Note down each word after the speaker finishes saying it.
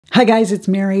Hi guys, it's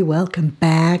Mary. Welcome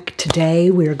back. Today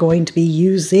we are going to be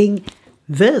using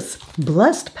this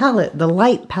Blessed palette, the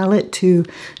light palette, to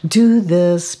do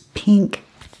this pink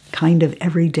kind of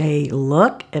everyday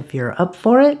look. If you're up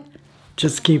for it,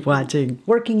 just keep watching.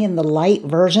 Working in the light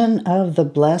version of the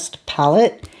Blessed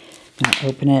palette. I'll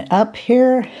open it up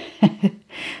here.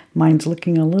 Mine's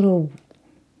looking a little,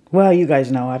 well, you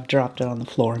guys know I've dropped it on the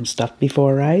floor and stuff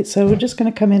before, right? So we're just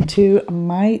going to come into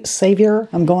my savior.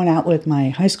 I'm going out with my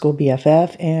high school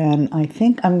BFF, and I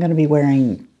think I'm going to be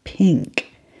wearing pink.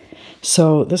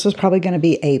 So this is probably going to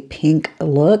be a pink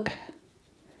look.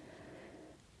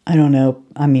 I don't know.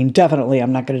 I mean, definitely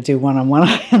I'm not going to do one on one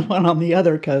eye and one on the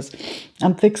other because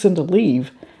I'm fixing to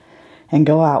leave and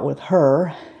go out with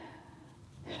her.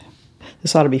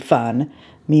 This ought to be fun.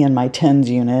 Me and my TENS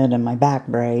unit and my back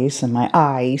brace and my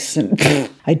ice. And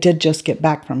I did just get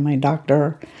back from my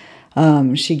doctor.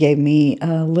 She gave me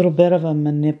a little bit of a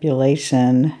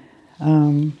manipulation.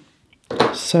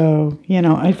 So, you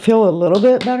know, I feel a little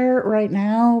bit better right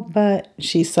now, but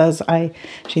she says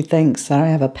she thinks that I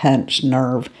have a pinched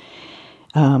nerve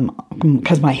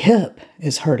because my hip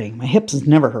is hurting. My hips has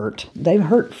never hurt. They've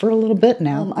hurt for a little bit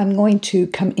now. I'm going to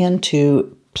come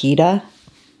into PETA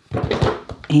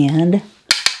and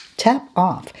tap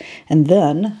off. And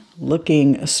then,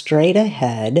 looking straight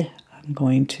ahead, I'm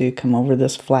going to come over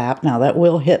this flap. Now, that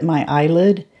will hit my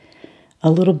eyelid a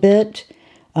little bit,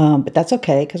 but that's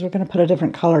okay because we're going to put a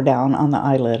different color down on the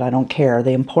eyelid. I don't care.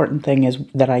 The important thing is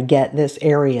that I get this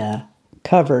area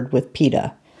covered with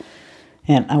PETA.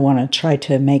 And I want to try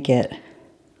to make it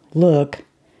look,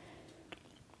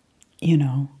 you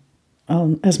know,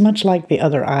 as much like the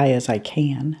other eye as I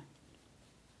can.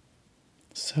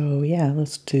 So yeah,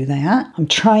 let's do that. I'm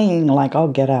trying like all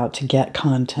get out to get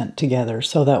content together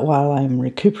so that while I'm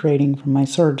recuperating from my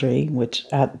surgery, which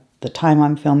at the time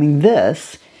I'm filming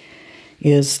this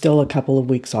is still a couple of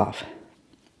weeks off.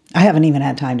 I haven't even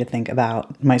had time to think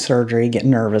about my surgery, get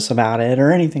nervous about it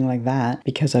or anything like that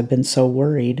because I've been so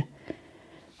worried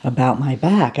about my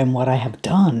back and what I have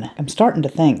done. I'm starting to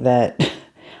think that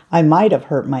I might have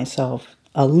hurt myself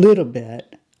a little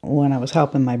bit when I was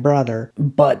helping my brother,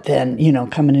 but then, you know,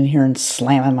 coming in here and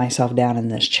slamming myself down in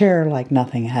this chair like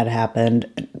nothing had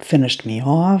happened finished me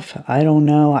off. I don't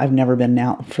know. I've never been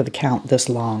out for the count this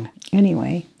long.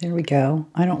 Anyway, there we go.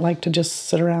 I don't like to just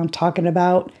sit around talking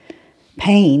about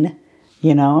pain,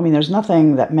 you know. I mean, there's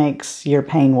nothing that makes your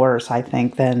pain worse, I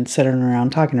think, than sitting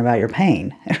around talking about your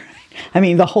pain. I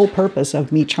mean, the whole purpose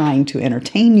of me trying to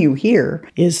entertain you here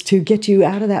is to get you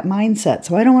out of that mindset.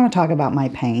 So I don't want to talk about my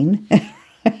pain.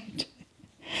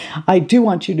 I do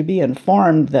want you to be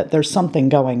informed that there's something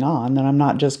going on, that I'm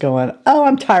not just going, oh,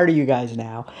 I'm tired of you guys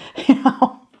now. You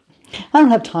know, I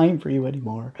don't have time for you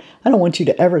anymore. I don't want you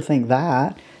to ever think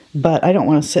that, but I don't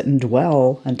want to sit and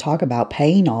dwell and talk about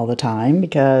pain all the time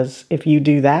because if you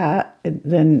do that,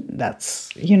 then that's,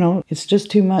 you know, it's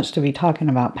just too much to be talking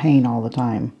about pain all the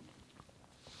time.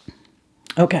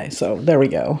 Okay, so there we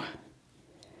go.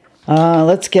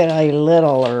 Let's get a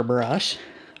littler brush.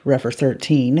 Rephr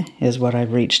 13 is what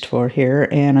I've reached for here,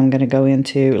 and I'm going to go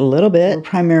into a little bit,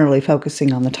 primarily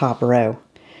focusing on the top row,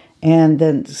 and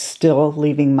then still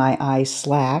leaving my eye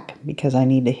slack because I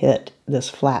need to hit this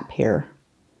flap here.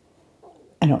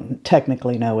 I don't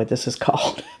technically know what this is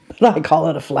called, but I call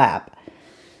it a flap.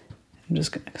 I'm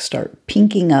just going to start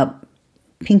pinking up,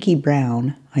 pinky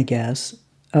brown, I guess,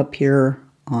 up here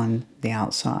on the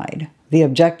outside. The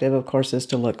objective, of course, is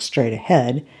to look straight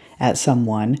ahead at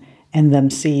someone and them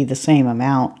see the same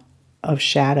amount of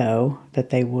shadow that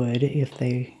they would if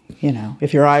they, you know,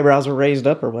 if your eyebrows were raised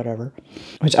up or whatever.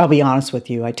 Which I'll be honest with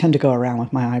you, I tend to go around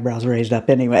with my eyebrows raised up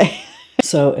anyway.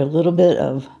 So a little bit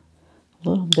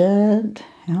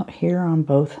out here on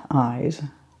both eyes.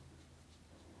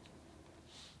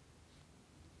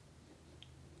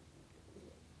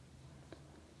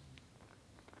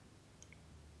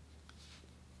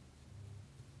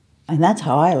 And that's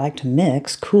how I like to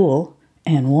mix cool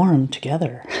and warm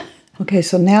together. Okay,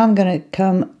 so now I'm going to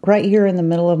come right here in the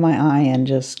middle of my eye and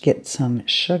just get some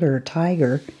Sugar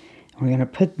Tiger. We're going to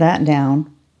put that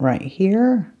down right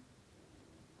here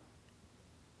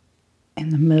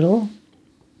in the middle.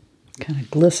 Kind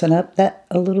of glisten up that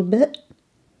a little bit.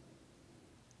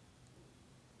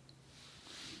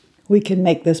 We can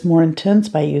make this more intense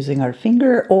by using our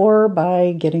finger or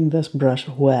by getting this brush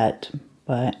wet,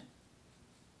 but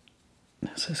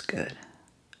this is good.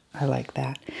 I like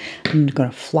that. I'm going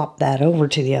to flop that over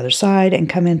to the other side and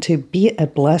come into Be a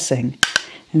Blessing.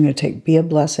 I'm going to take Be a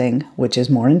Blessing, which is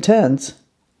more intense,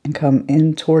 and come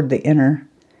in toward the inner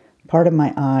part of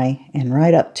my eye and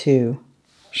right up to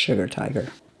Sugar Tiger.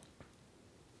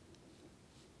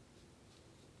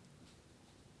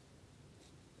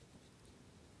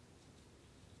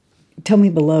 Tell me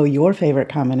below your favorite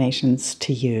combinations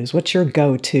to use. What's your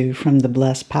go-to from the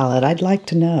Blessed palette? I'd like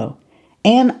to know.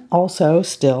 And also,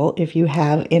 still, if you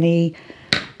have any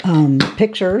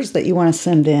pictures that you want to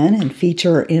send in and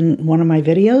feature in one of my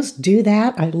videos, do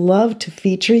that. I love to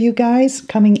feature you guys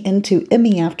coming into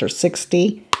Emmy After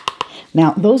 60.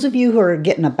 Now, those of you who are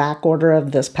getting a back order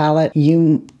of this palette,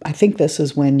 I think this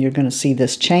is when you're going to see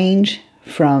this change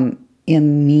from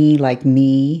ME, like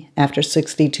me, after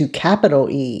 60 to capital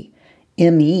E.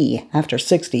 ME after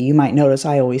 60. You might notice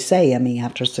I always say ME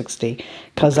after 60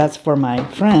 because that's for my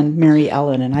friend Mary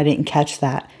Ellen, and I didn't catch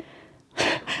that.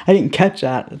 I didn't catch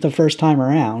that the first time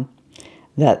around,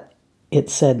 that it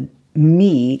said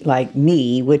me, like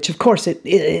me, which of course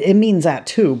it means that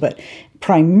too, but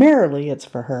primarily it's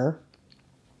for her.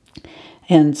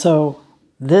 And so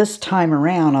this time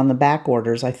around on the back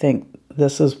orders, I think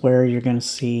this is where you're going to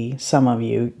see some of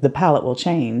you. The palette will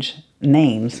change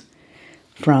names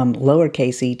from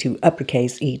lowercase e to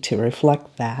uppercase e to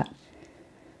reflect that.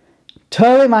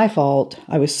 Totally my fault.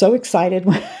 I was so excited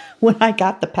when I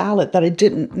got the palette that I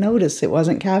didn't notice it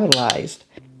wasn't capitalized.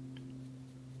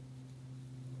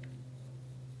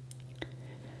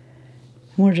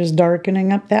 We're just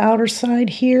darkening up the outer side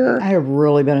here. I have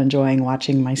really been enjoying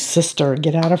watching my sister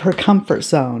get out of her comfort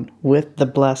zone with the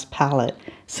Blessed palette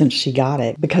since she got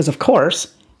it. Because of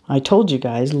course, I told you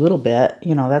guys a little bit,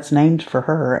 you know, that's named for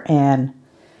her, and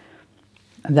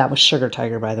that was Sugar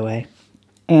Tiger, by the way.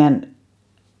 And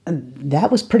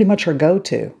that was pretty much her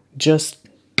go-to. Just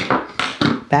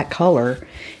that color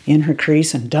in her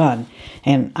crease and done.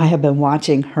 And I have been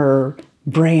watching her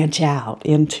branch out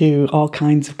into all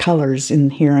kinds of colors in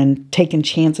here and taking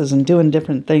chances and doing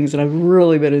different things. And I've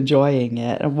really been enjoying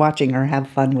it and watching her have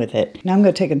fun with it. Now I'm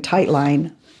going to take a tight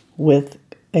line with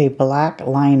a black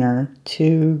liner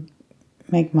to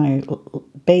make my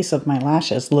base of my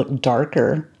lashes look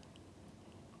darker.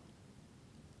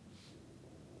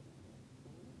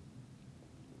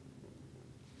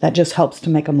 That just helps to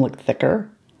make them look thicker.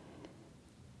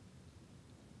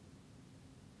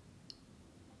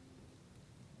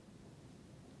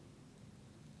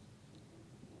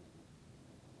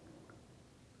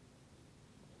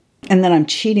 And then I'm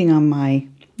cheating on my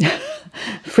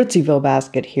Fritzyville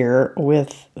basket here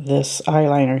with this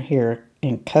eyeliner here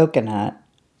in Coconut.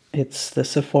 It's the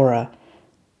Sephora.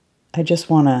 I just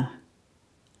want to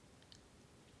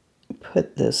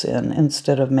put this in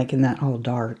instead of making that all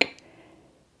dark.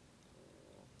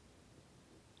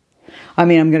 I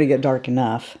mean, I'm going to get dark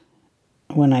enough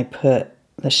when I put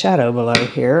the shadow below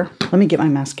here. Let me get my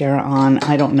mascara on.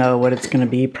 I don't know what it's going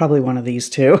to be. Probably one of these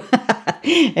two.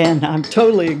 And I'm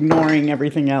totally ignoring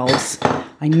everything else.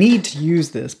 I need to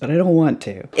use this, but I don't want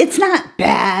to. It's not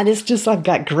bad. It's just I've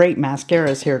got great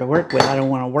mascaras here to work with. I don't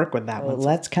want to work with that one.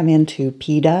 Let's come into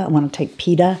Pita. I want to take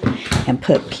Pita and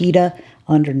put Pita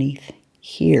underneath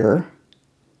here.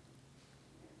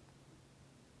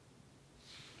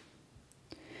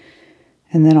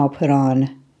 And then I'll put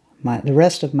on the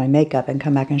rest of my makeup and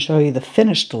come back and show you the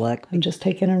finished look. I'm just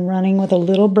taking and running with a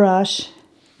little brush,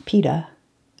 Pita,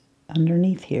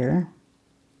 underneath here.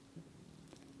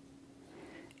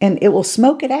 And it will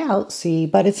smoke it out, see,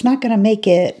 but it's not going to make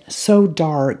it so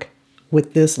dark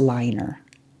with this liner.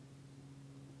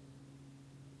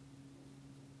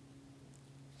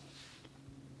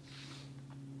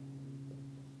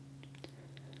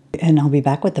 And I'll be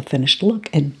back with the finished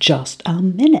look in just a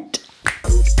minute.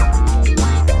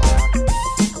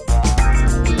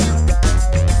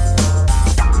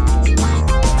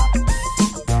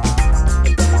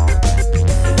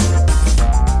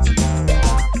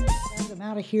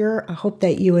 Here. I hope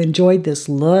that you enjoyed this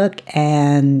look,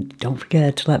 and don't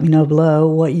forget to let me know below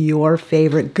what your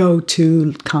favorite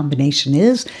go-to combination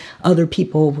is. Other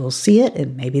people will see it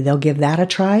and maybe they'll give that a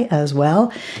try as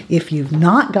well. If you've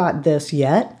not got this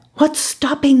yet, what's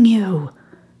stopping you?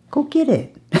 Go get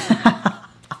it. I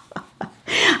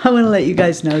want to let you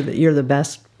guys know that you're the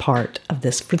best part of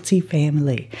this Fritzy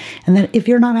family, and that if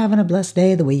you're not having a blessed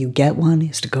day, the way you get one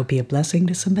is to go be a blessing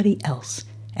to somebody else.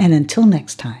 And until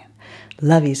next time,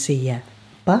 love you, see ya.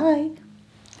 Bye.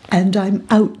 And I'm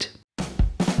out.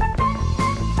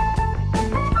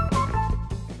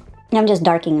 I'm just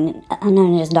darkening.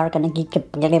 I'm just darkening. A,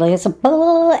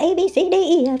 B, C, D,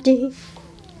 E, F, G.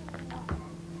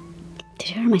 Did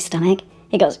you hear my stomach?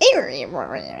 It goes.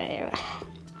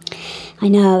 I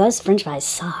know, those french fries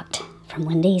sucked from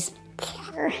Wendy's.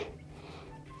 Peter,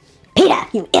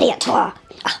 you idiot.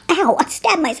 Ow, I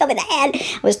stabbed myself in the head.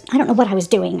 I don't know what I was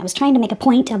doing. I was trying to make a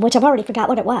point of which I've already forgot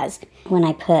what it was. When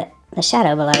I put the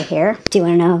shadow below here, do you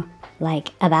want to know, like,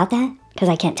 about that? Because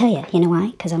I can't tell you. You know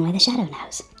why? Because only the shadow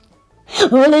knows.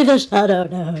 Only the shadow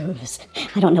knows.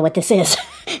 I don't know what this is.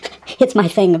 It's my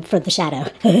thing for the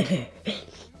shadow.